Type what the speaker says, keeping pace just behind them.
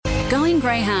Going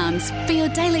Greyhounds for your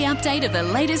daily update of the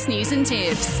latest news and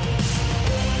tips.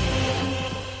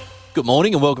 Good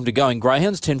morning and welcome to Going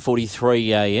Greyhounds,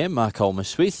 10:43am. Mark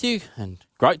Holmes with you, and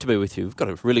great to be with you. We've got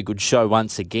a really good show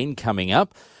once again coming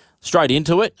up. Straight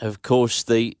into it, of course,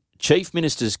 the Chief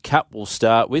Minister's Cup will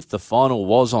start with. The final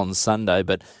was on Sunday,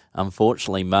 but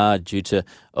unfortunately marred due to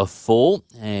a fall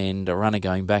and a runner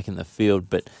going back in the field.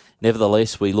 But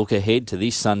nevertheless, we look ahead to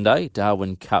this Sunday,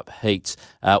 Darwin Cup heats.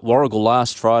 Warragul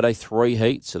last Friday, 3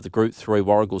 heats of the Group 3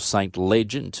 Warragul St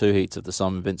Legend, 2 heats of the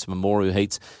Simon Benson Memorial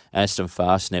heats. Aston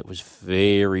Fastnet was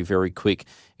very, very quick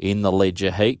in the Ledger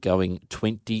heat, going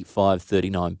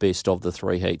 25.39, best of the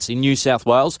 3 heats. In New South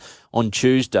Wales on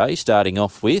Tuesday, starting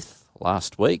off with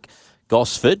last week,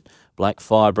 Gosford, Black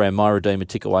Firebrand, Myredeem,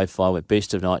 Tickaway Fire went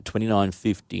best of night,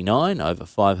 29.59 over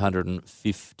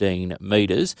 515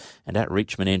 metres. And at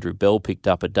Richmond, Andrew Bell picked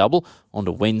up a double. On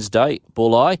to Wednesday,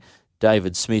 Bulleye,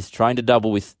 David Smith trained a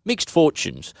double with mixed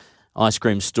fortunes. Ice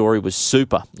Cream Story was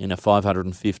super in a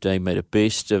 515-metre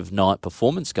best of night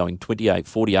performance, going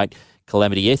 28.48.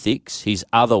 Calamity Ethics, his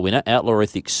other winner, Outlaw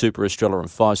Ethics Super Estrella and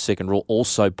 5-second rule,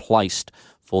 also placed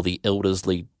for the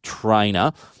Elderslie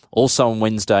trainer. Also on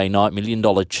Wednesday night, $1 Million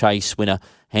Chase winner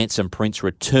Handsome Prince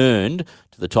returned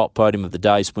to the top podium of the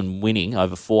day when winning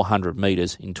over 400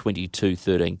 metres in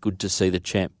 22.13. Good to see the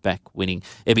champ back winning.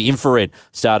 Ebby Infrared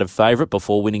started favourite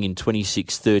before winning in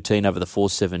 26.13 over the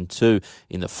 4.72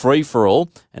 in the free-for-all.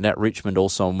 And at Richmond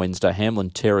also on Wednesday,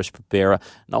 Hamlin Terrace preparer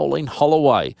Nolene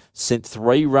Holloway sent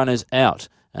 3 runners out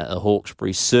at the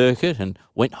Hawkesbury circuit and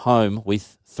went home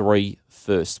with 3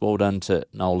 firsts. Well done to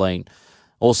Nolene.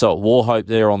 Also at Warhope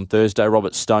there on Thursday,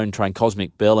 Robert Stone trained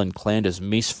Cosmic Bell and Clanders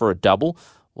Miss for a double,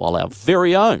 while our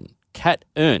very own Kat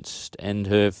Ernst and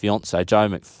her fiancé Joe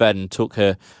McFadden took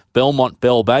her Belmont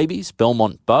Bell Babies,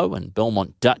 Belmont Bow and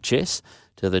Belmont Duchess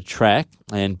to the track,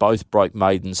 and both broke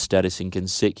maiden status in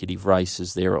consecutive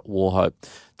races there at Warhope.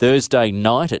 Thursday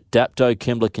night at Dapto,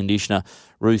 Kembla conditioner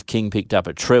Ruth King picked up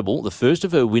a treble. The first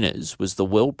of her winners was the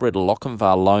well-bred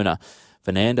Lochinvar loner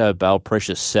Fernando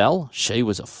Balprecious Sal. She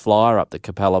was a flyer up the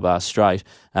Capalabar Straight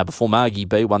before Margie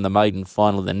B won the maiden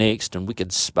final the next, and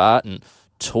Wicked Spartan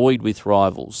toyed with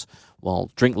rivals, while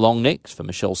Drink Long Necks for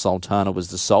Michelle Sultana was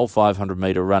the sole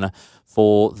 500-metre runner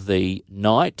for the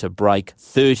night to break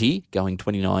 30, going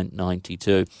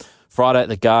 29.92. Friday at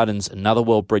the Gardens, another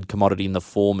well-bred commodity in the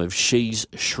form of She's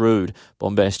Shrewd.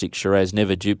 Bombastic Shiraz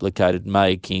never duplicated,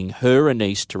 making her a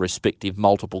niece to respective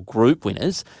multiple group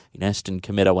winners in Aston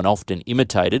Cometto and often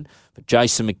imitated. But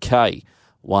Jason McKay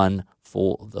won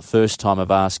for the first time of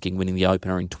asking, winning the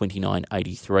opener in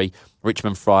 29.83.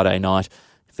 Richmond Friday night,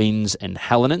 Finns and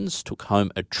Hallinans took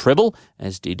home a treble,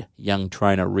 as did young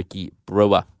trainer Ricky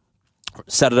Brewer.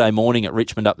 Saturday morning at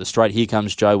Richmond up the straight, Here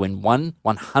Comes Joe went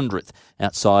 1/100th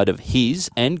outside of his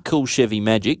and Cool Chevy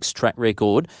Magic's track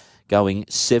record, going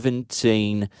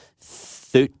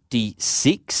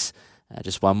 17.36,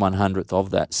 just 1/100th of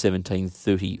that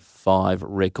 17.35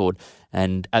 record.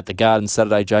 And at the Garden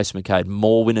Saturday, Jason McKay had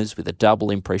more winners with a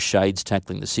double. Impress Shades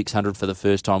tackling the 600 for the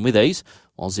first time with ease,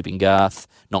 while Zipping Garth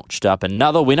notched up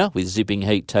another winner, with Zipping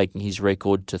Heat taking his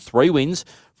record to 3 wins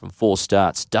from 4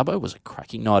 starts. Dubbo was a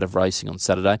cracking night of racing on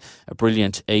Saturday. A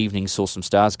brilliant evening saw some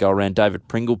stars go around. David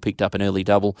Pringle picked up an early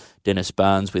double. Dennis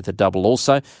Barnes with a double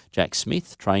also. Jack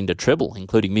Smith trained a treble,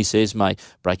 including Miss Esme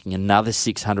breaking another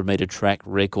 600-metre track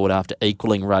record after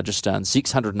equalling Rajasthan's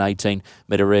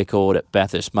 618-metre record at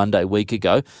Bathurst Monday week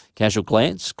ago. Casual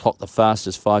Glance clocked the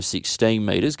fastest 5.16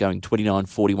 metres, going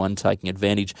 29.41, taking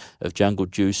advantage of Jungle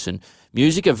Juice. And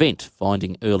Music Event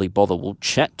finding early bother. We'll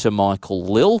chat to Michael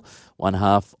Lill, one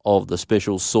half of the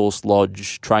Special Source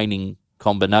Lodge training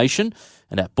combination.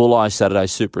 And at Bulleye Saturday,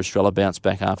 Super Estrella bounced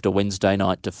back after Wednesday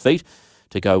night defeat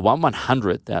to go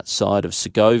 1/100th outside of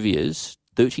Segovia's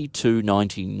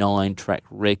 32.99 track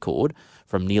record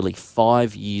from nearly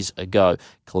 5 years ago.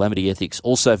 Calamity Ethics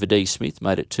also for D. Smith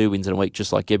made it 2 wins in a week,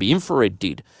 just like Ebby Infrared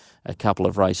did a couple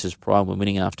of races prior, when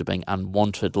winning after being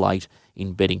unwanted late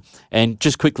in betting. And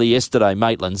just quickly yesterday,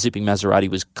 Maitland, Zipping Maserati,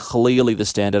 was clearly the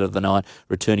standout of the night,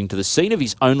 returning to the scene of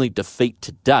his only defeat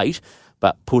to date,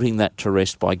 but putting that to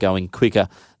rest by going quicker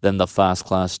than the fast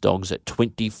class dogs at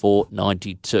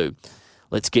 24.92.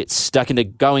 Let's get stuck into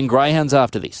Going Greyhounds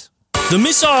after this. The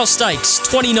Missile Stakes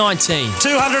 2019.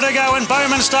 200 to go and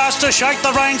Bowman starts to shake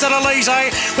the reins at Elise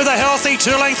with a healthy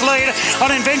 2-length lead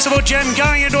on Invincible Gem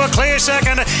going into a clear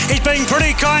second. He's been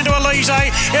pretty kind to Elise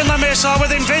in the Missile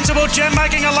with Invincible Gem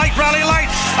making a late rally late.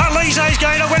 Elise's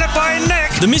going to win it by a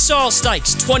neck. The Missile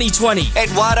Stakes 2020.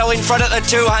 Eduardo in front at the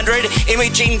 200,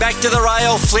 Imaging back to the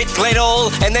rail, Flit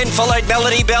Glenall, and then followed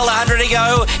Melody Bell, 100 to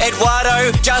go.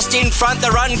 Eduardo just in front,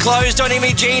 the run closed on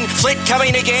Imaging, Flit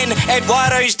coming again,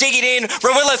 Eduardo's digging in,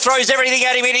 Rawilla throws everything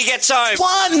at him and he gets home.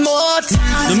 One more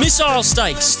time. The Missile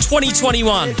Stakes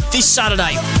 2021, this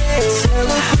Saturday.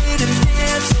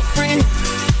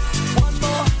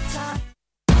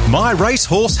 My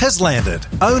Racehorse has landed.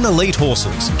 Own elite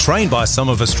horses, trained by some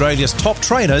of Australia's top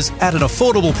trainers at an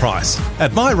affordable price.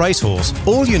 At My Racehorse,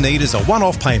 all you need is a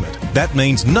one-off payment. That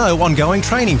means no ongoing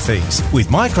training fees,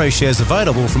 with micro shares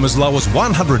available from as low as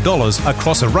 $100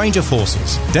 across a range of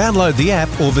horses. Download the app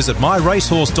or visit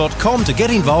myracehorse.com to get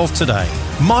involved today.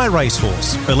 My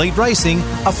Racehorse. Elite racing,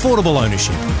 affordable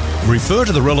ownership. Refer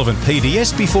to the relevant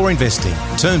PDS before investing.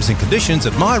 Terms and conditions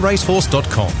at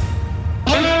myracehorse.com.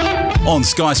 On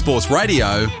Sky Sports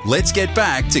Radio, let's get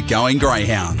back to Going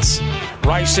Greyhounds.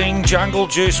 Racing, Jungle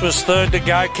Juice was third to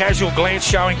go. Casual Glance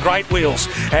showing great wheels.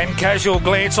 And Casual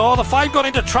Glance, the Fave got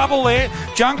into trouble there.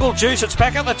 Jungle Juice, it's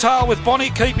back at the tail with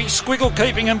Bonnie Keeping, Squiggle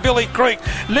Keeping and Billy Creek.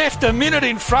 Left a minute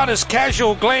in front as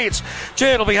Casual Glance. Gee,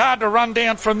 it'll be hard to run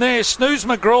down from there. Snooze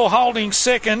McGraw holding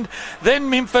second. Then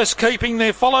Memphis Keeping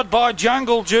there, followed by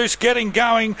Jungle Juice getting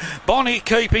going. Bonnie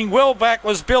Keeping, well back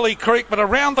was Billy Creek, but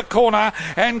around the corner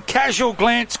and Casual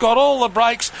Glance got all the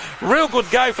breaks. Real good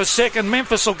go for second.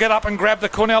 Memphis will get up and grab the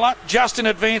Cornella just in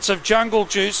advance of Jungle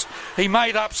Juice. He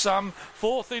made up some.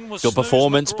 Fourth in was Good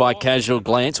performance by Casual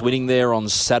Glance, winning there on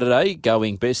Saturday,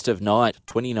 going best of night,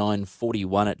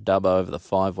 29.41 at Dubbo over the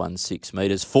 516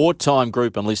 metres. Four-time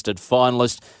group enlisted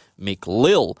finalist Mick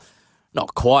Lill.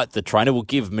 Not quite the trainer. We'll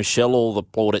give Michelle all the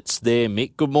plaudits there.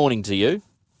 Mick, good morning to you.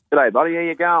 G'day, buddy. How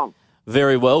you going?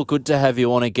 Very well. Good to have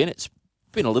you on again. It's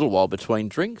been a little while between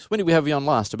drinks. When did we have you on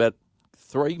last? About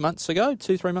 3 months ago?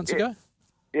 2-3 months ago?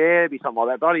 Yeah, it'd be something like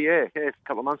that, buddy. Yeah, a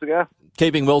couple of months ago.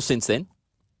 Keeping well since then?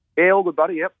 Yeah, all good,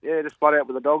 buddy. Yep. Yeah, just flat out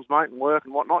with the dogs, mate, and work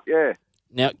and whatnot. Yeah.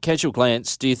 Now, Casual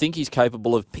Glance, do you think he's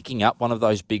capable of picking up one of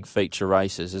those big feature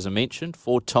races? As I mentioned,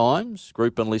 4 times,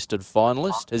 group enlisted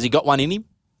finalist. Has he got one in him?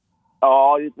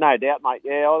 Oh, no doubt, mate.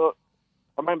 Yeah, I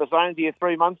remember saying to you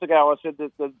 3 months ago, I said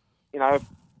that if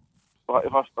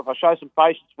I show some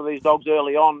patience for these dogs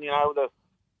early on,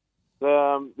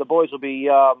 the boys will be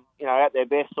at their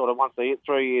best sort of once they hit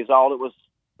 3 years old. It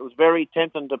was very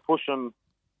tempting to push them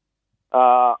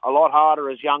a lot harder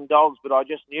as young dogs, but I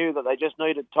just knew that they just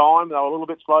needed time. They were a little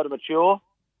bit slow to mature.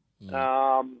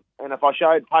 And if I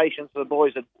showed patience, the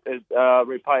boys would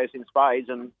repay us in spades,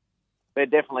 and they're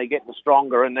definitely getting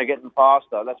stronger and they're getting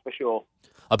faster, that's for sure.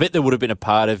 I bet there would have been a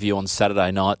part of you on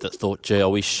Saturday night that thought, gee, I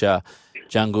wish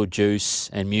Jungle Juice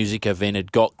and Music Event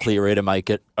had got Clear Air to make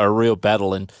it a real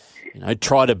battle and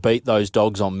try to beat those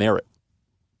dogs on merit.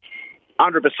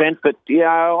 100%, but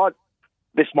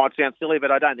this might sound silly,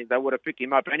 but I don't think they would have picked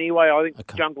him up anyway. I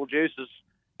think Jungle Juice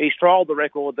he's trialled the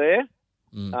record there,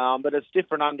 but it's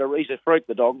different he's a freak,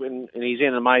 the dog, and he's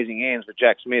in amazing hands with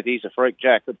Jack Smith. He's a freak,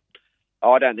 Jack, but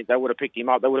I don't think they would have picked him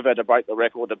up. They would have had to break the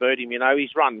record to beat him.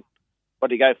 He's run,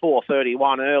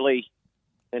 4:31 early,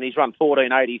 and he's run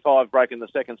 14:85, breaking the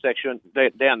second section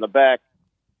down the back.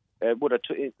 Would have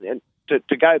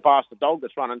to go past the dog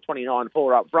that's running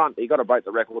 29.4 up front, he got to break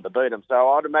the record to beat him.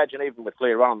 So I'd imagine even with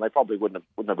clear run, they probably wouldn't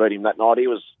have beat him that night. He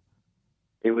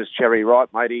was cherry ripe,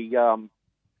 mate. He a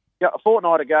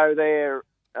fortnight ago there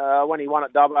when he won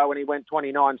at Dubbo, when he went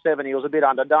 29.7, he was a bit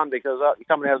underdone because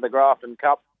coming out of the Grafton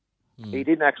Cup, he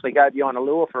didn't actually go behind a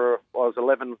lure for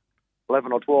 11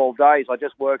 or 12 days. I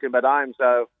just worked him at home,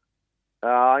 so.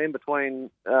 In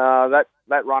between that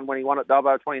run when he won at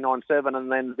Dubbo 29.7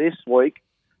 and then this week,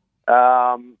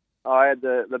 I had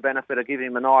the benefit of giving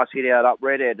him a nice hit out up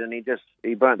Redhead, and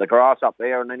he burnt the grass up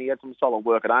there, and then he had some solid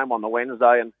work at home on the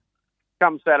Wednesday. And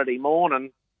come Saturday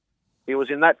morning, he was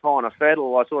in that kind of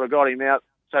fettle. I sort of got him out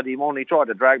Saturday morning. He tried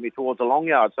to drag me towards the long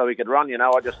yard so he could run.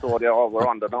 I just thought, we're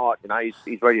on tonight.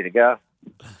 He's ready to go.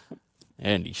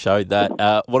 And he showed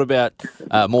that. What about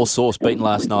More Sauce beaten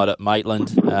last night at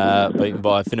Maitland, beaten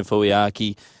by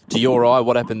Finafuiaki? To your eye,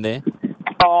 what happened there?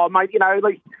 Oh, mate,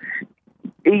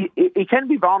 he can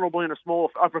be vulnerable in a small.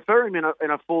 I prefer him in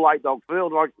a full 8-dog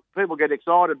field. Like people get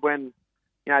excited when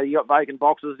you got vacant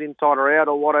boxes inside or out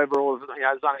or whatever, or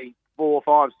there's only 4,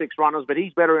 5, 6 runners. But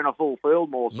he's better in a full field.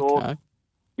 More Sauce. Okay.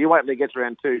 You wait till he gets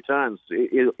around 2 turns.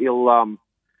 He's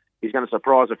going to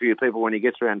surprise a few people when he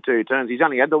gets around 2 turns. He's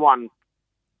only had the one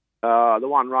the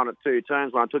one run at 2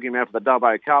 turns when I took him out for the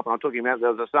Dubbo Cup, and I took him out,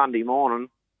 there was a Sunday morning.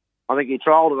 I think he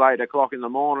trialled at 8 o'clock in the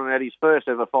morning and had his first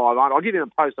ever 500. I'll give him a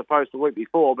post-to-post a week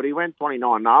before, but he went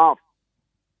 29.5,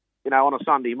 on a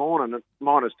Sunday morning at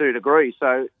 -2 degrees.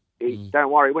 So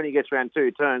don't worry, when he gets around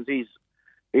 2 turns, he's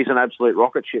an absolute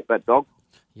rocket ship, that dog.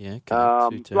 Yeah,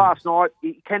 okay. Last night,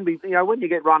 he can be, when you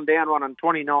get run down running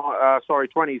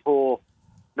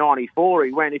 24.94,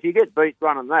 he went. If you get beat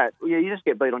running that, you just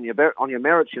get beat on your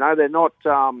merits. They're not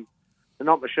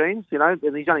machines.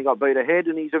 And he's only got beat ahead,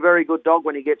 and he's a very good dog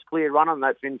when he gets clear running.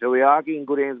 That's Finn Tuiaki in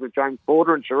good hands with James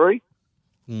Porter and Cherie.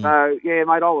 So yeah,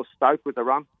 mate, I was stoked with the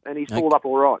run, and he's pulled up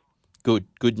all right.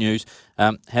 Good news.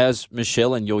 How's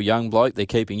Michelle and your young bloke? They're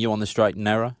keeping you on the straight and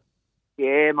narrow.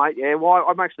 Yeah, mate. Yeah, well,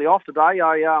 I'm actually off today.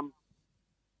 I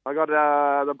got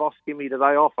the boss give me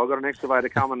today off. I got an excavator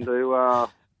coming to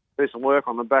do some work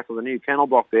on the back of the new kennel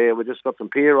block there. We just got some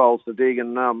pier rolls to dig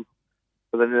and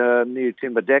for the new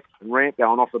timber deck and ramp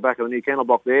going off the back of the new kennel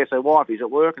block there. So wifey's at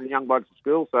work and the young bloke's at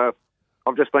school. So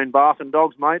I've just been bathing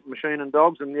dogs, mate, machining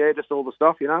dogs, and just all the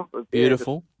stuff,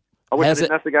 Beautiful. I wish I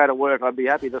didn't have to go to work. I'd be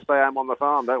happy to stay home on the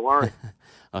farm. Don't worry.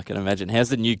 I can imagine. How's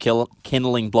the new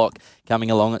kennelling block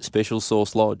coming along at Special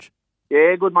Source Lodge?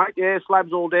 Yeah, good, mate. Yeah,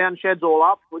 slabs all down, sheds all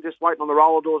up. We're just waiting on the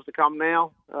roller doors to come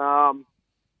now.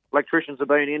 Electricians have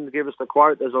been in to give us the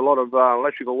quote. There's a lot of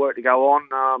electrical work to go on.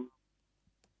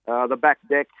 The back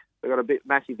deck, they've got a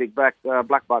massive big back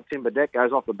black butt timber deck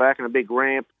goes off the back and a big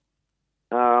ramp.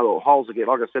 Holes are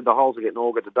like I said, the holes are getting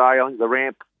augered today. I think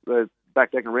the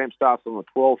back deck and ramp starts on the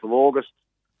 12th of August.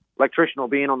 Electrician will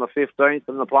be in on the 15th,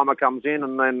 and the plumber comes in,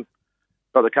 and then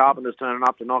got the carpenters turning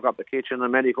up to knock up the kitchen, the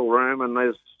medical room, and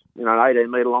there's an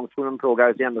 18-metre long swimming pool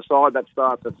goes down the side. That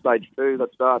starts at stage 2.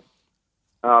 That starts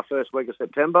first week of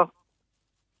September.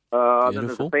 Then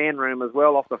there's a fan room as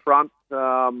well off the front.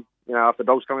 If the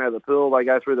dogs come out of the pool, they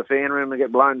go through the fan room and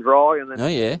get blown dry, and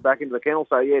then back into the kennel.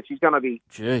 So yeah, she's going to be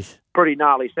pretty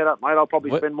gnarly setup, mate. I'll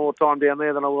probably spend more time down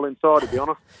there than I will inside, to be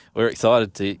honest. We're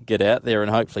excited to get out there and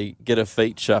hopefully get a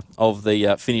feature of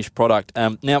the finished product.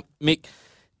 Now, Mick,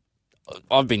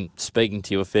 I've been speaking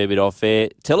to you a fair bit off air.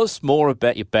 Tell us more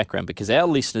about your background, because our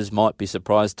listeners might be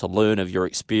surprised to learn of your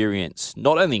experience,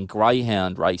 not only in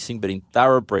greyhound racing, but in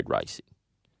thoroughbred racing.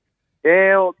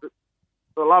 Yeah, well,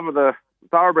 the love of the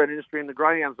thoroughbred industry and the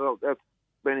greyhounds, that's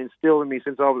been instilled in me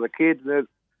since I was a kid. I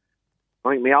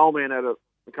think my old man had a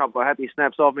couple of happy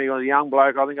snaps of me when I was a young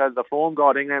bloke. I think I had the form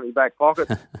guide hanging out in my back pocket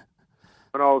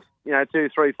when I was, 2,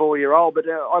 3, 4 year old. But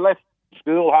I left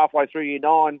school halfway through year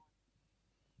 9.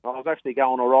 I was actually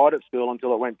going all right at school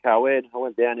until it went co-ed. I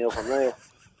went downhill from there.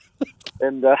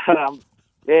 And I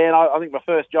think my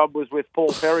first job was with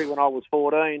Paul Perry when I was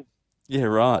 14. Yeah,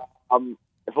 right.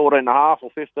 14 and a half or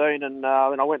 15, and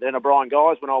then I went down to Brian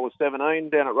Guy's when I was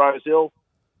 17 down at Rose Hill.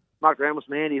 Mucked around with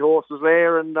some handy horses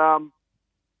there, and I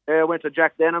went to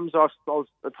Jack Denham's. I was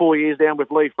 4 years down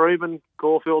with Lee Freeman,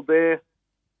 Caulfield there.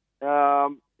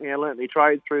 Learnt my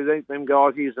trade through them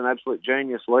guys. He's an absolute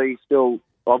genius, Lee.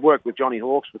 I've worked with Johnny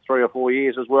Hawkes for 3 or 4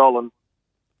 years as well, and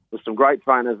with some great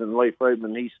trainers, and Lee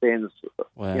Freeman, he stands,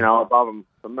 above him.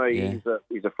 For me,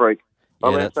 he's a freak. I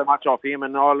learned so much off him,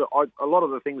 and a lot of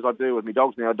the things I do with my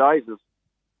dogs nowadays is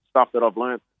stuff that I've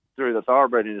learnt through the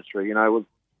thoroughbred industry, with,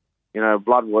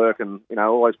 blood work and,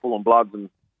 always pulling bloods and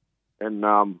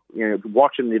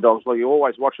watching the dogs. Like, you're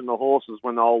always watching the horses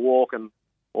when they're all walking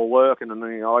or working, and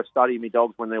I study my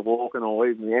dogs when they're walking or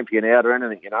even emptying out or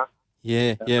anything,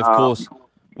 Yeah, of course.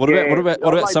 What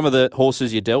about some of the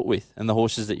horses you dealt with and the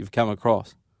horses that you've come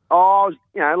across? Oh,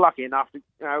 I was, lucky enough to,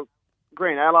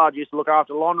 Green Allard used to look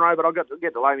after Lonhro, but I got to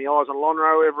get to lay my eyes on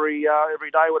Lonhro every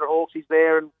day with the Hawksies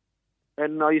there,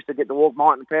 and I used to get to walk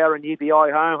Might and Power and Yippee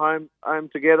home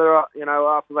together,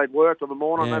 after they'd worked on the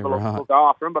morning. I never looked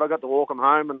after them, but I got to walk them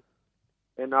home,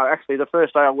 and actually the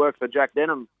first day I worked for Jack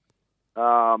Denham,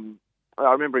 I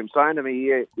remember him saying to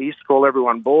me, he used to call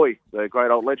everyone Boy, the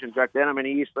great old legend Jack Denham, and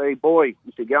he used to say, Boy,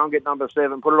 he said, go and get number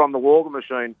 7, put it on the walking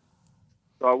machine.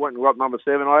 So I went and got number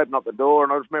 7. I opened up the door,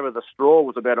 and I just remember the straw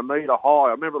was about 1 metre high.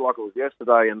 I remember it like it was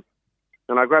yesterday. And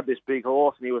I grabbed this big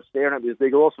horse, and he was staring at me, this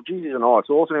big horse. Well, geez, he's a nice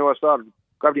horse. And I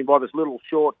grabbed him by this little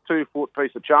short 2-foot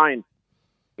piece of chain.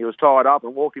 He was tied up,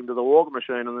 and walked him to the walking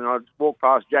machine. And then I just walked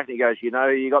past Jack, and he goes, who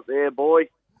you got there, boy?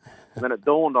 And then it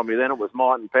dawned on me. Then it was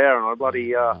Might and Power, and I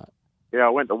bloody, I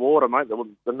went to water, mate.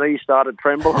 The knee started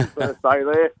trembling first day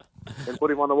there. And put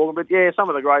him on the walking. But yeah, some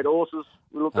of the great horses.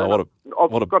 I've got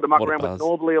to muck around with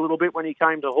Norbley a little bit when he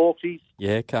came to Hawksies.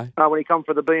 Yeah, okay. When he come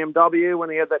for the BMW, when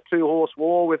he had that 2-horse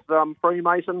war with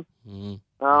Freemason, he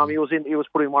was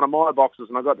put in one of my boxes,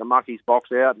 and I got to muck his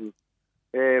box out and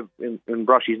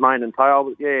brush his mane and tail.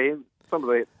 But yeah, some of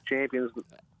the champions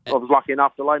I was lucky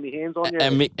enough to lay my hands on. Yeah.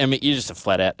 And Mick, you're just a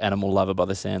flat-out animal lover by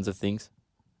the sounds of things.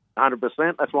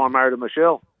 100%. That's why I married a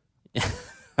Michelle.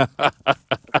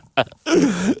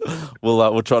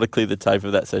 We'll try to clear the tape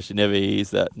of that so she never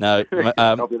hears that. No,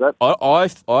 Copy that.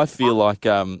 I feel like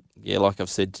like I've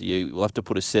said to you, we'll have to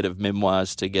put a set of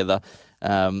memoirs together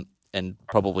and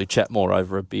probably chat more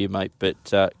over a beer, mate.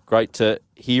 But great to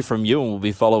hear from you, and we'll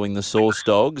be following the Source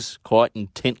Dogs quite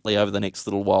intently over the next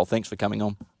little while. Thanks for coming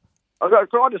on. Can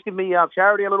I just give me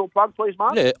Charity a little plug, please,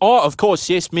 Mark? Yeah. Oh, of course.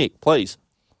 Yes, Mick, please.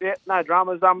 Yeah, no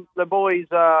dramas. The boys,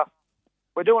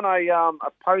 we're doing a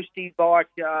postie bike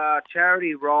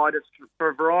charity ride. It's for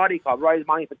a variety club, raise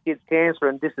money for kids' cancer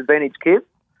and disadvantaged kids.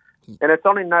 And it's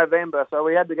on in November, so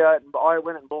we had to go. I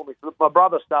went and bought me. My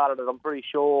brother started it, I'm pretty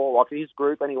sure, like his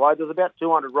group anyway. There's about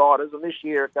 200 riders, and this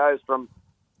year it goes from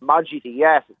Mudgee to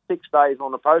Yass. It's 6 days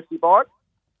on the postie bike,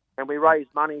 and we raise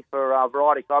money for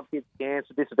variety club, kids'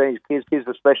 cancer, disadvantaged kids, kids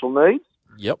with special needs.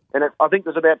 Yep. And I think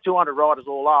there's about 200 riders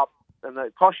all up, and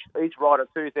it costs each rider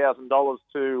 $2,000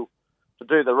 to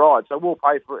do the ride. So we'll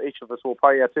pay for each of us. We'll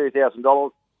pay our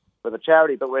 $2,000 for the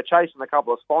charity, but we're chasing a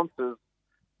couple of sponsors.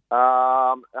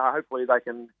 Hopefully they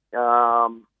can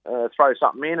throw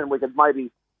something in, and we could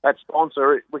maybe that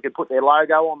sponsor. We could put their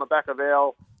logo on the back of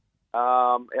our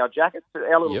jackets.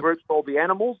 Our little group's called the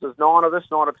Animals. There's 9 of us,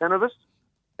 9 or 10 of us,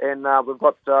 and we've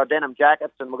got denim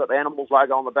jackets, and we've got the Animals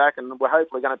logo on the back, and we're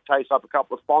hopefully going to chase up a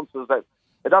couple of sponsors that.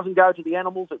 It doesn't go to the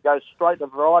Animals; it goes straight to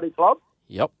Variety Club.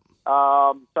 Yep.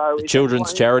 So the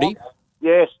children's charity.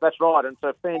 Yes, that's right, and it's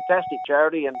a fantastic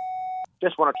charity, and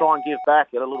just want to try and give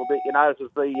back a little bit, because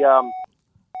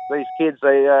these kids,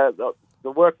 the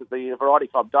work that the Variety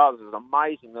Club does is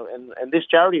amazing, and this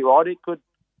charity ride it could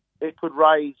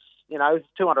raise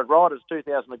 200 riders,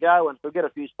 2,000 to go, and if we get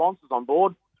a few sponsors on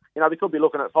board, we could be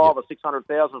looking at 500 or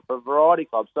 600,000 for Variety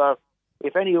Club. So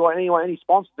if any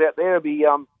sponsors out there be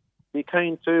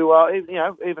keen to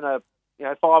even a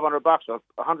 $500 or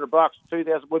 $100,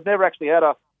 2,000. We've never actually had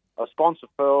a sponsor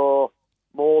for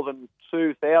more than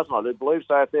 2,000, I do believe.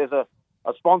 So if there's a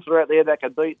sponsor out there that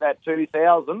can beat that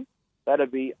 2,000,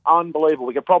 that'd be unbelievable.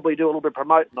 We could probably do a little bit of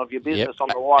promoting of your business on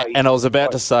the way. And I was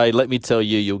about to say, let me tell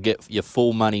you, you'll get your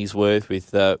full money's worth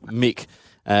with Mick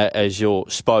as your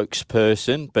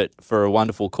spokesperson, but for a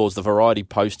wonderful cause, the Variety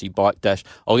Postie Bike Dash.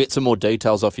 I'll get some more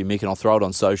details off you, Mick, and I'll throw it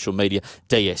on social media.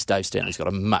 DS, Dave Stanley's got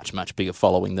a much, much bigger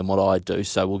following than what I do,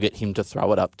 so we'll get him to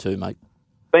throw it up too, mate.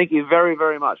 Thank you very,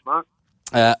 very much, Mark.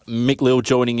 Mick Lill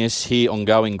joining us here on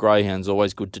Going Greyhounds.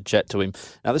 Always good to chat to him.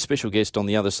 Another special guest on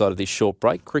the other side of this short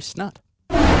break, Chris Nutt.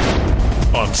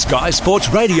 On Sky Sports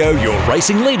Radio, your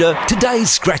racing leader,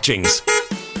 today's scratchings.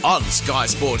 On Sky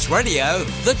Sports Radio,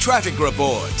 the Traffic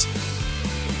Report.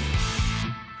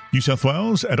 New South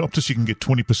Wales, at Optus you can get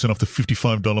 20% off the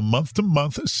 $55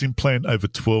 month-to-month SIM plan over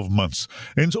 12 months.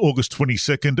 Ends August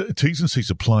 22nd. T's and C's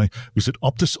apply. Visit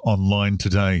Optus online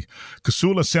today.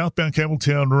 Casula, southbound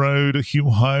Campbelltown Road,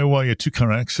 Hume Highway, a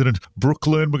 2-car accident.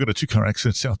 Brooklyn, we've got a 2-car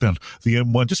accident southbound the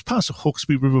M1, just past the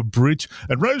Hawkesbury River Bridge.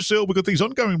 And Roselle, we've got these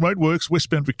ongoing roadworks,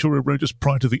 westbound Victoria Road, just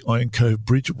prior to the Iron Cove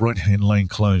Bridge, right-hand lane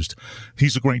closed.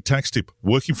 Here's a great tax tip.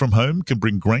 Working from home can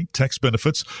bring great tax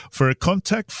benefits. For a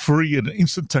contact-free and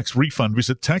instant tax refund,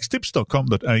 visit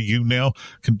taxtips.com.au now.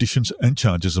 Conditions and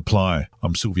charges apply.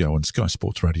 I'm Silvio on Sky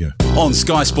Sports Radio. On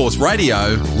Sky Sports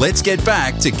Radio, let's get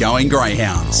back to Going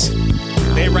Greyhounds.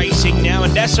 They're racing now,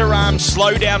 and Dassaram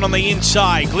slow down on the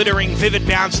inside. Glittering Vivid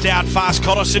bounced out fast.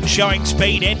 Cottison showing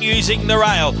speed and using the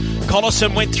rail.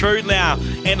 Cottison went through now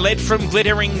and led from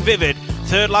Glittering Vivid.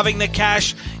 Third, Loving the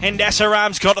Cash, and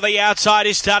Dassaram's got to the outside,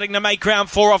 is starting to make ground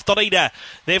 4 off the leader.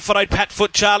 They're followed Pat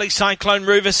Foot, Charlie, Cyclone,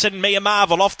 Rufus and Mia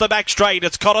Marvel off the back straight.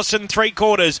 It's Cottison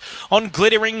 3/4 on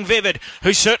Glittering Vivid,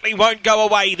 who certainly won't go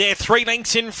away. They're 3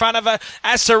 lengths in front of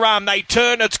Dassaram. They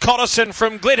turn, it's Cottison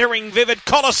from Glittering Vivid.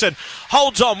 Cottison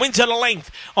holds on, wins at a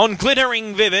length on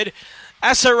Glittering Vivid.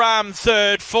 Dassaram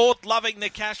third, fourth, Loving the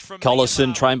Cash from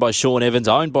Collison, trained by Sean Evans,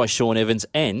 owned by Sean Evans,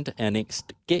 and our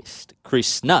next guest,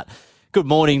 Chris Nutt. Good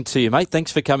morning to you, mate.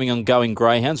 Thanks for coming on Going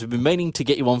Greyhounds. We've been meaning to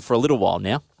get you on for a little while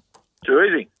now. Too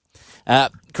easy.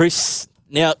 Chris,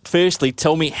 now, firstly,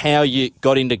 tell me how you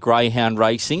got into greyhound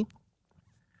racing.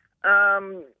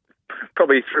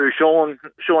 Probably through Sean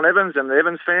Evans and the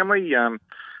Evans family. I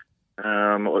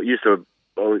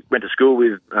went to school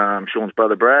with Sean's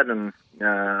brother Brad, and we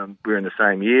were in the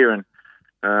same year, and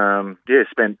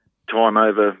spent time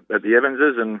over at the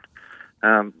Evanses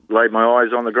and laid my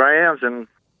eyes on the greyhounds, and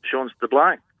Sean's the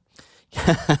bloke.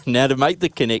 Now, to make the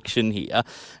connection here,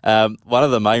 one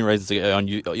of the main reasons to go on,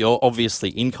 you're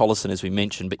obviously in Collison, as we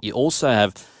mentioned, but you also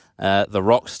have the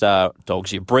Rockstar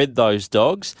dogs. You bred those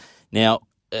dogs. Now,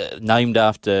 named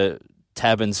after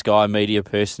Tab and Sky media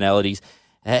personalities.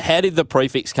 How did the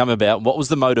prefix come about? What was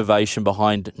the motivation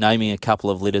behind naming a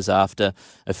couple of litters after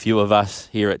a few of us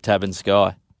here at Tab and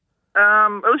Sky?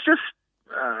 It was just,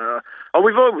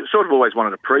 we've always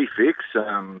wanted a prefix.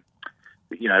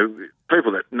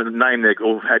 People that name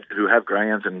who have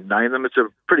greyhounds and name them, it's a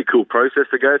pretty cool process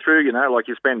to go through. Like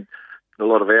you spend a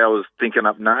lot of hours thinking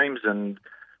up names, and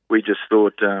we just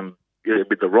thought,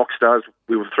 with the Rockstars,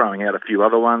 we were throwing out a few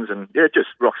other ones, and just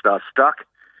Rockstar stuck.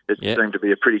 It seemed to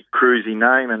be a pretty cruisy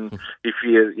name, and if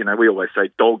we always say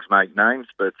dogs make names,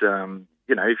 but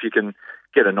if you can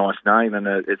get a nice name and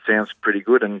it sounds pretty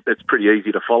good, and it's pretty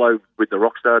easy to follow with the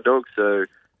Rockstar dogs. So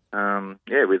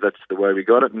that's the way we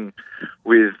got it. And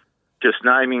with just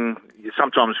naming,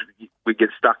 sometimes we get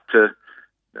stuck to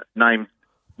name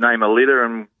a litter,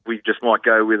 and we just might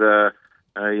go with we'll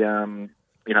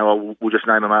just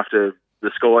name them after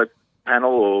the Sky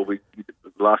panel, or the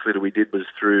last litter we did was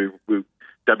through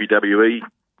WWE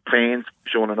fans,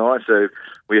 Sean and I. So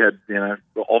we had,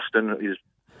 Austin is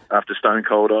after Stone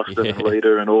Cold Austin,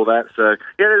 leader, and all that. So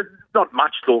not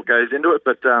much thought goes into it,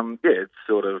 but it's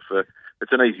sort of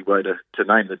it's an easy way to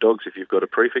name the dogs if you've got a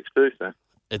prefix too. So.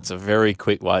 It's a very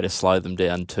quick way to slow them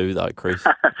down too, though, Chris.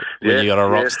 When you got a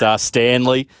Rockstar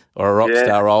Stanley or a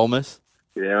Rockstar Olmus.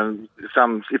 Yeah,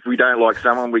 if we don't like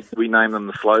someone, we name them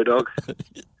the Slow Dog.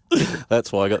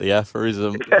 That's why I got the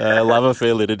aphorism. Love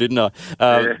affair litter, didn't I?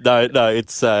 No.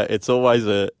 It's always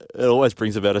it always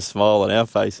brings about a smile on our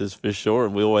faces for sure,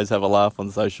 and we always have a laugh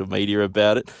on social media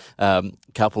about it. A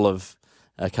couple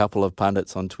of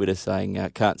pundits on Twitter saying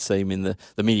can't see him in the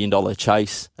 $1 million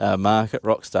chase market,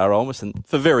 Rockstar Olmus, and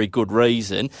for very good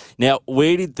reason. Now,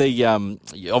 where did you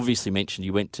obviously mentioned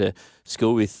you went to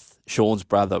school with Sean's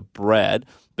brother Brad,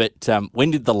 but when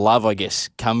did the love, I guess,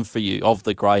 come for you of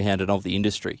the greyhound and of the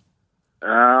industry?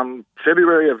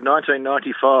 February of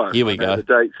 1995. Here we go.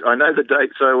 I know the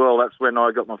date so well. That's when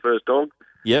I got my first dog.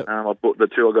 Yep. I bought the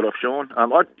two I got off Sean.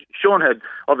 Sean had,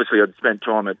 obviously, I'd spent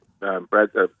time at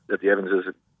Brad at the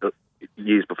Evanses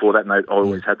years before that, and I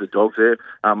always had the dogs there.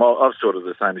 I was sort of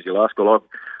the same as your last call. I've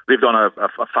lived on a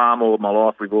farm all of my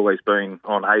life. We've always been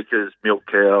on acres, milk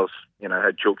cows,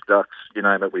 had chook ducks,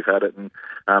 that we've had it, and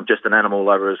just an animal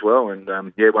lover as well. And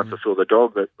once I saw the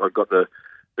dog, that I got the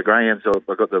greyhounds, I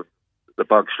got the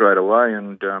bug straight away,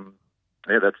 and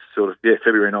that's sort of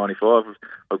February '95.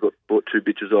 I bought two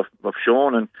bitches off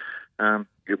Sean, and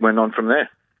it went on from there.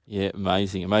 Yeah,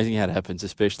 amazing how it happens.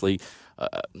 Especially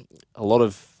a lot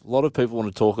of people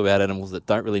want to talk about animals that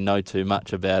don't really know too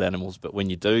much about animals, but when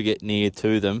you do get near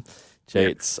to them,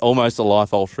 it's almost a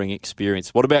life-altering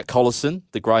experience. What about Collison,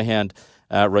 the greyhound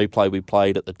replay we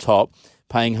played at the top,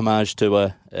 paying homage to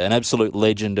an absolute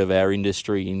legend of our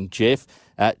industry in Jeff?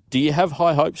 Do you have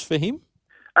high hopes for him?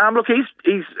 Look, he's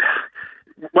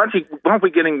once we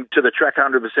get him to the track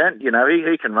 100%, he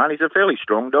can run. He's a fairly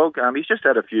strong dog. He's just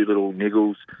had a few little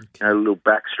niggles, little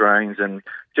back strains, and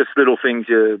just little things.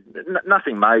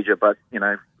 Nothing major, but you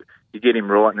get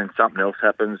him right, and then something else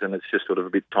happens, and it's just sort of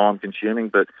a bit time consuming.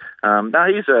 But no,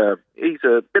 he's a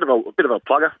bit of a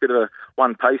plugger, bit of a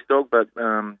one pace dog, but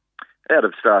out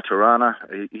of Star Tirana,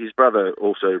 his brother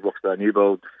also Rockstar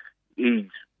Newbold. When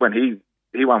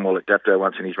he won Wallet Dapto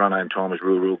once, and his run home time was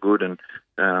real good. And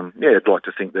I'd like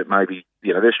to think that maybe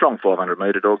they're strong 500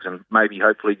 metre dogs, and maybe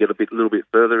hopefully get a little bit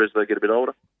further as they get a bit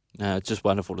older. It's just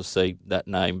wonderful to see that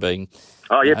name being.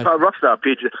 Oh yeah, Rockstar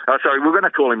Pidge. Sorry, we're going to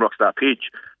call him Rockstar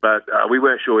Pidge, but we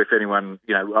weren't sure if anyone,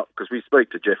 because we speak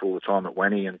to Jeff all the time at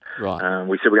Wanny, and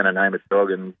we said we're going to name a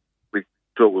dog, and we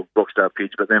thought we were Rockstar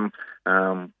Pidge, but then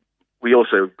we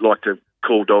also like to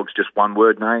call dogs just one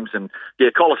word names, and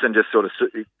Collison just sort of.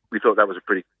 We thought that was a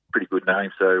pretty good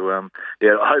name. So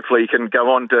hopefully he can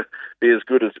go on to be as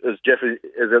good as Jeff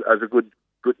as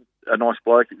a nice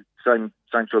bloke. Same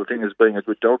sort of thing as being a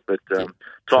good dog. But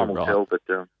time will tell. But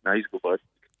no, he's a good bloke.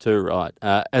 Too right.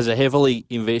 As a heavily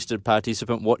invested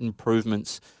participant, what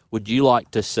improvements would you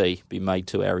like to see be made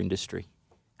to our industry?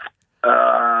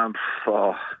 How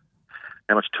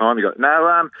much time you got? No,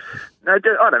 I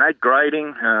don't know.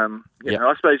 Grading.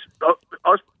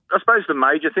 I suppose the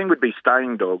major thing would be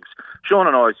staying dogs. Sean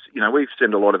and I, we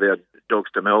send a lot of our dogs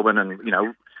to Melbourne, and we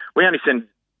only send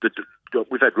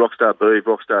we've had Rockstar Beeve,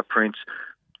 Rockstar Prince,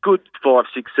 good 500,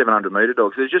 600, 700 metre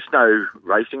dogs. There's just no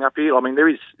racing up here. I mean, there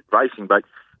is racing, but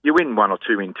you win one or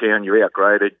two in town, you're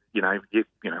outgraded. You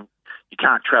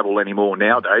can't travel anymore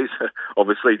nowadays.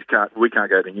 Obviously, we can't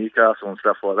go to Newcastle and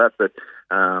stuff like that. But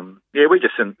we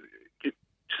just send a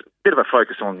bit of a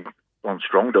focus on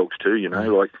strong dogs too.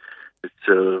 Like. It's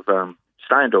sort of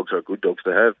staying dogs are good dogs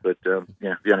to have, but the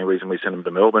only reason we send them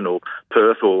to Melbourne or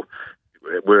Perth or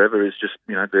wherever is just,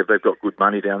 they've got good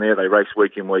money down there. They race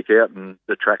week in, week out, and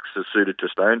the tracks are suited to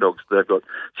staying dogs. They've got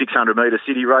 600-metre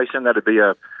city racing. That'd be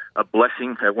a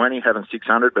blessing at Wanny having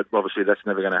 600, but obviously that's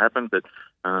never going to happen. But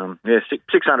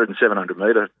 600 and 700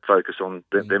 metre focus on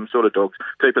them sort of dogs,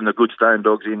 keeping the good staying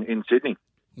dogs in Sydney.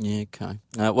 Yeah, okay.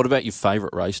 What about your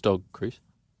favourite race dog, Chris?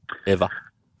 Ever?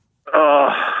 Oh,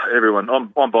 everyone.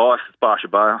 I'm biased. It's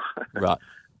Barsha Bale. Right.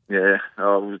 Yeah,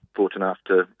 I was fortunate enough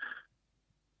to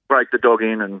break the dog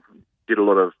in and did a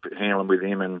lot of handling with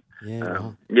him. And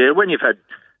when you've had,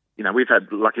 we've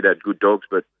had lucky to have good dogs,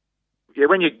 but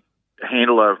when you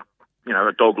handle a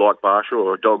dog like Barsha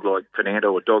or a dog like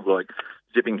Fernando or a dog like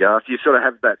Zipping Garth, you sort of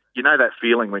have that, that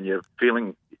feeling when you're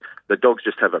feeling the dogs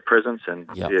just have a presence. And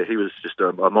he was just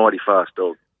a mighty fast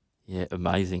dog. Yeah,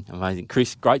 amazing.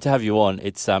 Chris, great to have you on.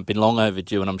 It's been long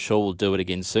overdue, and I'm sure we'll do it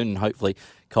again soon. And hopefully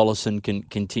Collison can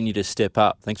continue to step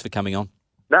up. Thanks for coming on.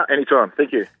 No, anytime.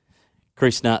 Thank you.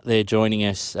 Chris Nutt there joining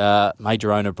us,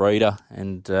 major owner breeder.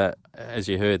 And as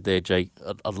you heard there, G,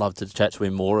 I'd love to chat to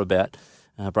him more about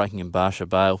breaking in Barsha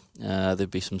Bale.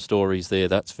 There'd be some stories there,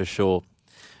 that's for sure.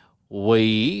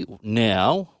 We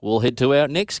now will head to our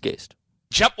next guest.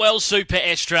 Chapwell Super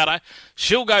Estrada,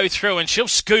 she'll go through and she'll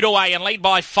scoot away and lead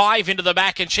by 5 into the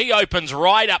back, and she opens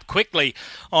right up quickly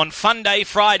on Fun Day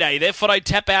Friday. There followed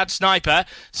Tap Out Sniper,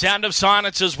 Sound of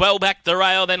Silence as well back the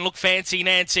rail, then Look Fancy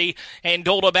Nancy and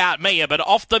All About Mia, but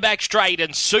off the back straight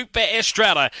and Super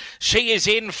Estrada, she is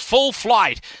in full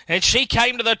flight, and she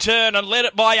came to the turn and led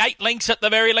it by 8 lengths at the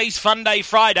very least. Fun Day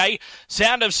Friday,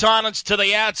 Sound of Silence to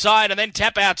the outside, and then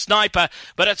Tap Out Sniper,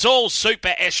 but it's all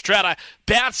Super Estrada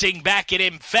bouncing back in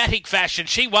emphatic fashion.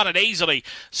 She won it easily.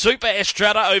 Super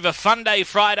Estrada over Fun Day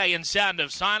Friday and Sound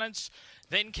of Silence.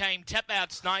 Then came Tap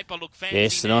Out Sniper, Look Fancy.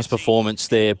 Yes, a nice performance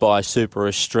there by Super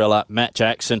Estrella. Matt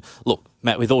Jackson. Look,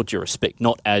 Matt, with all due respect,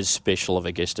 not as special of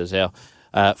a guest as our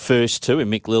first two, in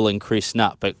Mick Lill and Chris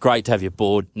Nutt, but great to have you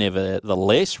aboard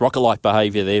nevertheless. Rocket-like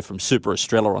behaviour there from Super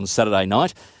Estrella on Saturday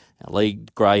night. Our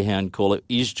lead greyhound caller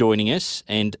is joining us,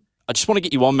 and I just want to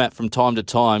get you on, Matt, from time to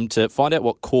time to find out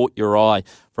what caught your eye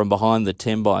from behind the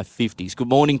 10x50s. Good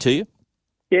morning to you.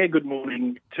 Yeah, good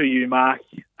morning to you, Mark.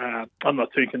 I'm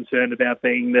not too concerned about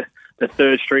being the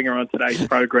third stringer on today's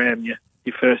program.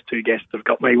 Your first two guests have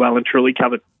got me well and truly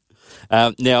covered.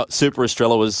 Now, Super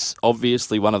Estrella was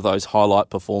obviously one of those highlight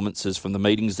performances from the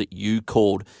meetings that you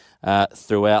called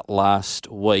throughout last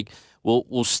week.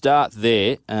 We'll start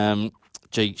there.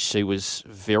 She was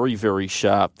very, very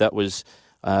sharp. That was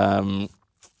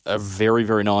a very,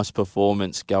 very nice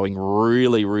performance, going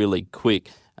really, really quick.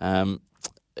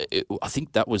 I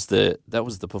think that was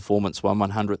the performance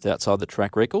 1/100th outside the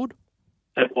track record.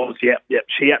 It was, yep.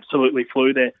 She absolutely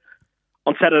flew there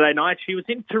on Saturday night. She was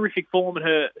in terrific form, and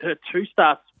her two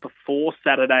starts before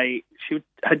Saturday, she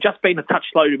had just been a touch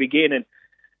slow to begin,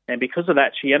 and because of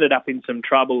that, she ended up in some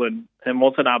trouble and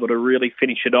wasn't able to really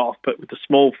finish it off. But with the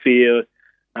small fear,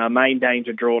 main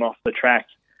danger drawn off the track,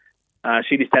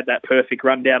 she just had that perfect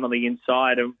run down on the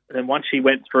inside, and once she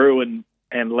went through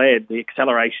and led, the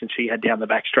acceleration she had down the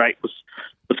back straight was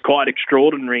quite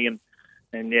extraordinary. And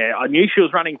yeah, I knew she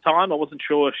was running time. I wasn't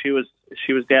sure if she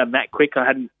was down that quick. I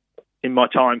hadn't, in my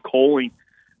time calling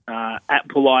at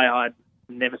Pullai, I'd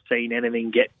never seen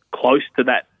anything get close to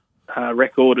that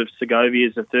record of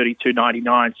Segovia's of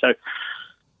 32.99. So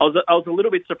I was a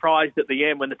little bit surprised at the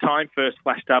end when the time first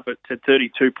flashed up at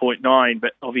 32.9,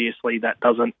 but obviously that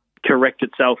doesn't correct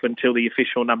itself until the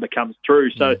official number comes through.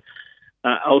 So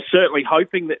I was certainly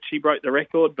hoping that she broke the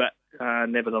record, but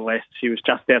nevertheless, she was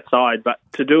just outside. But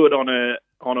to do it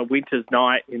on a winter's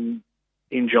night in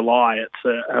July, it's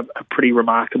a pretty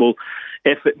remarkable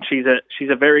effort. She's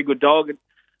a very good dog.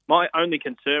 My only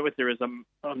concern with her is I'm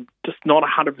just not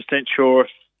 100% sure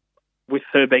with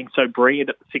her being so brilliant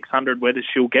at the 600 whether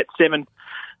she'll get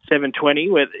 720.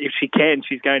 Whether if she can,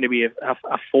 she's going to be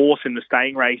a force in the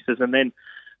staying races, and then.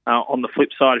 On the flip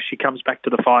side, if she comes back to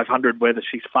the 500, whether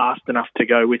she's fast enough to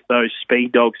go with those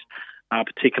speed dogs,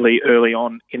 particularly early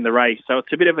on in the race. So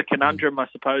it's a bit of a conundrum, I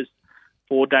suppose,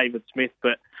 for David Smith.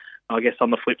 But I guess on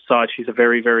the flip side, she's a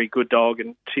very, very good dog,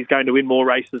 and she's going to win more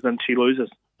races than she loses.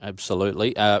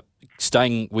 Absolutely.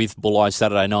 Staying with Bulleye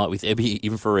Saturday night with Ebby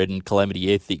Infrared and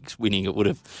Calamity Ethics winning, it would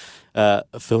have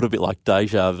felt a bit like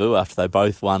deja vu after they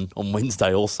both won on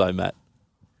Wednesday also, Matt.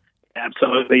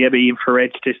 Absolutely. Ebby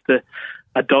Infrared's just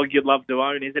a dog you'd love to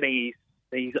own, isn't he?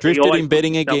 He's drifted in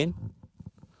betting again.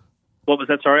 What was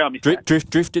that? Sorry, I missed that.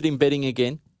 Drifted in betting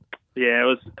again.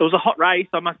 Yeah, it was a hot race,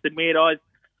 I must admit. I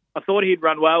thought he'd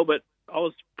run well, but I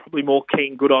was probably more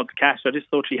keen good odds cash. I just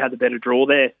thought she had the better draw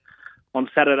there on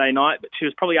Saturday night, but she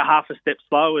was probably a half a step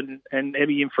slow, and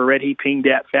Emmy Inferretti pinged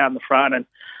out, found the front, and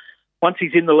once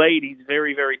he's in the lead, he's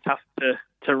very, very tough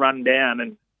to run down.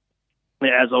 And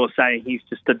as I was saying, he's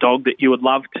just a dog that you would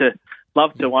love to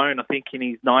own. I think in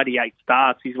his 98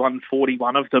 starts, he's won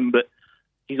 41 of them, but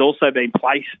he's also been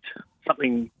placed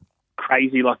something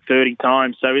crazy like 30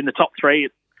 times. So in the top three,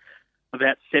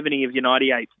 about 70 of your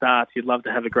 98 starts, you'd love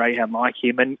to have a greyhound like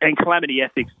him. And Calamity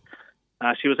Ethics,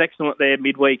 she was excellent there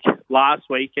midweek last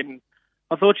week, and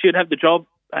I thought she would have the job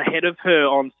ahead of her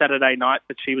on Saturday night,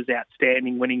 but she was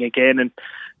outstanding, winning again. And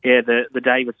yeah, the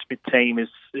David Smith team is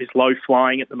low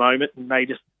flying at the moment, and they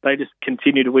just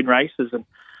continue to win races. And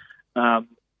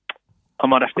I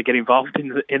might have to get involved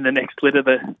in the next litter,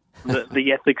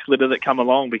 the Ethics litter that come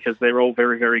along, because they're all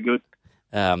very, very good.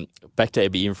 Back to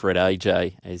Ebby Infrared,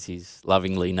 AJ, as he's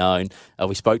lovingly known.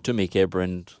 We spoke to Mick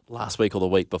Ebrand last week or the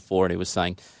week before, and he was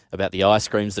saying about the ice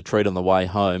cream's the treat on the way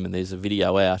home, and there's a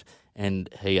video out, and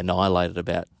he annihilated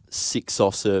about 6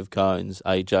 soft-serve cones,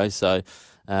 AJ. So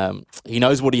he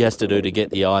knows what he has to do to get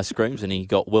the ice creams, and he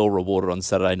got well rewarded on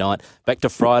Saturday night. Back to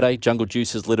Friday, Jungle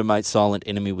Juice's littermate Silent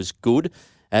Enemy was good,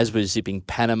 as was Zipping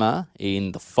Panama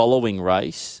in the following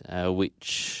race,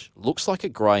 which looks like a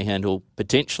greyhound who'll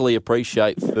potentially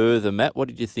appreciate further. Matt, what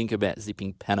did you think about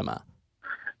Zipping Panama?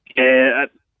 Yeah,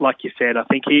 like you said, I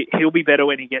think he'll be better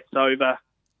when he gets over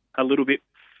a little bit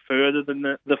further than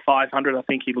the 500. I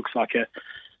think he looks like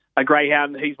a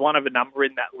greyhound. He's one of a number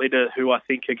in that litter who I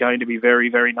think are going to be very,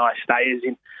 very nice stayers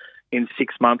in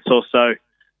 6 months or so.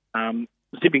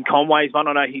 Zipping Conway's one.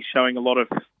 I know he's showing a lot of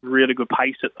really good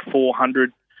pace at the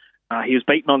 400. He was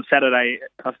beaten on Saturday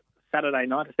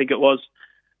night, I think it was,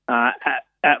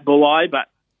 at Bulli, but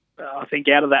I think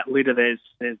out of that litter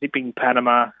there's Zipping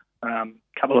Panama, a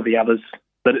couple of the others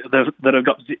that have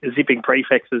got zipping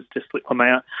prefixes just slipped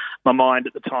my mind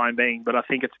at the time being, but I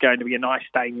think it's going to be a nice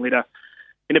staying litter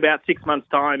in about 6 months'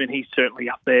 time, and he's certainly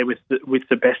up there with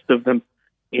the best of them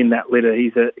in that litter.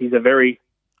 He's a very,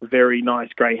 very nice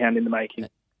greyhound in the making.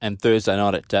 And Thursday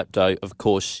night at Dapto, of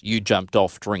course, you jumped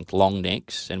off Drink Long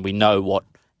Necks, and we know what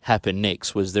happened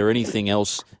next. Was there anything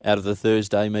else out of the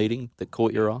Thursday meeting that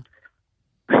caught your eye?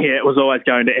 Yeah, it was always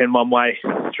going to end one way,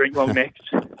 Drink Long Necks,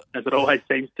 as it always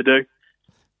seems to do.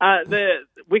 The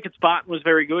Wicked Spartan was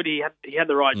very good. He had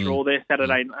the right draw there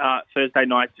Thursday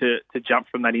night to jump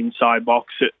from that inside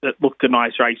box. It looked a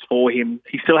nice race for him.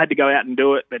 He still had to go out and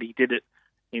do it, but he did it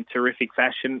in terrific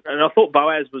fashion. And I thought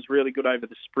Boaz was really good over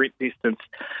the sprint distance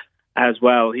as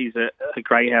well. He's a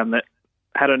greyhound that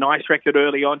had a nice record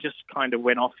early on, just kind of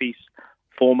went off his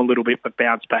form a little bit, but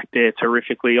bounced back there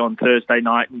terrifically on Thursday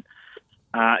night. And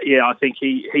I think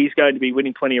he's going to be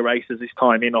winning plenty of races this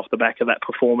time in off the back of that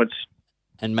performance.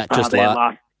 And Matt, just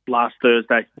last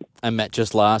Thursday. And Matt,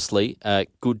 just lastly,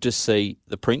 good to see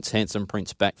the Handsome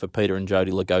Prince back for Peter and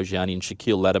Jody Lagosiani and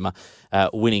Shaquille Latimer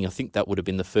winning. I think that would have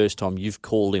been the first time you've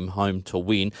called him home to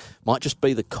win. Might just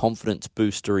be the confidence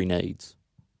booster he needs.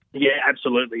 Yeah,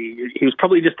 absolutely. He was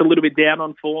probably just a little bit down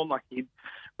on form, like he'd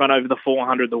run over the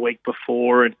 400 the week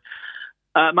before, and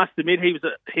must admit he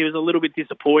was a little bit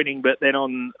disappointing. But then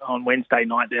on Wednesday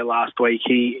night there last week,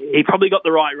 he probably got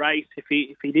the right race. If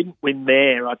he didn't win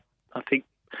there, I think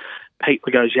Pete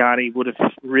Lagosiani would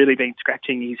have really been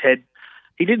scratching his head.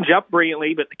 He didn't jump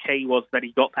brilliantly, but the key was that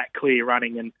he got that clear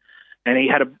running, and he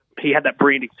had that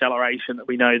brilliant acceleration that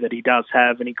we know that he does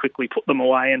have, and he quickly put them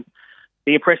away. And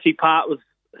the impressive part was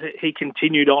he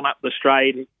continued on up the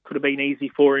straight. It could have been easy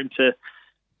for him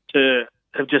to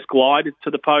have just glided to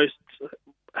the post,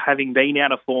 having been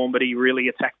out of form, but he really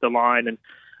attacked the line. And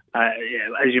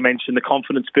as you mentioned, the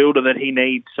confidence builder that he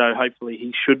needs. So hopefully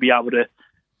he should be able to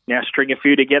now string a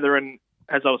few together. And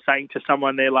as I was saying to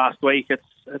someone there last week,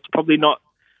 it's probably not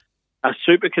a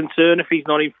super concern if he's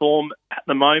not in form at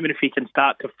the moment. If he can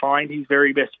start to find his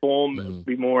very best form, it would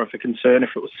be more of a concern if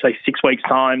it was, say, 6 weeks'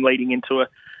 time leading into a $1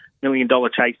 Million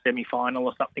Chase semi-final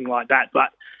or something like that. But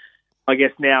I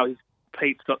guess now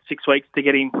Pete's got 6 weeks to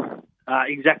get him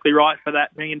exactly right for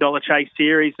that $1 Million Chase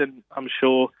series, and I'm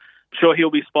sure he'll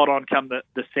be spot on come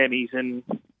the semis, and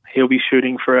he'll be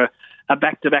shooting for a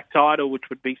back-to-back title, which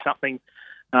would be something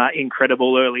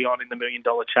incredible early on in the $1 Million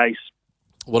Chase.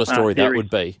 What a story that would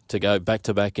be, to go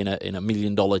back-to-back in a $1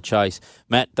 million chase.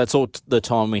 Matt, that's all the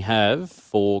time we have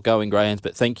for Going Greyhounds,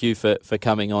 but thank you for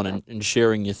coming on and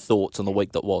sharing your thoughts on the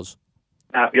week that was.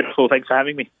 Beautiful. Thanks for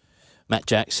having me. Matt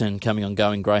Jackson coming on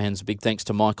Going Greyhounds. Big thanks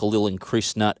to Michael Lill and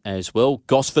Chris Nutt as well.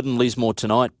 Gosford and Lismore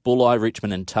tonight, Bulli,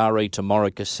 Richmond and Taree tomorrow,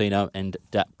 Casino and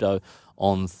Dapto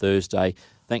on Thursday.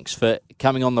 Thanks for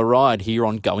coming on the ride here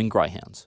on Going Greyhounds.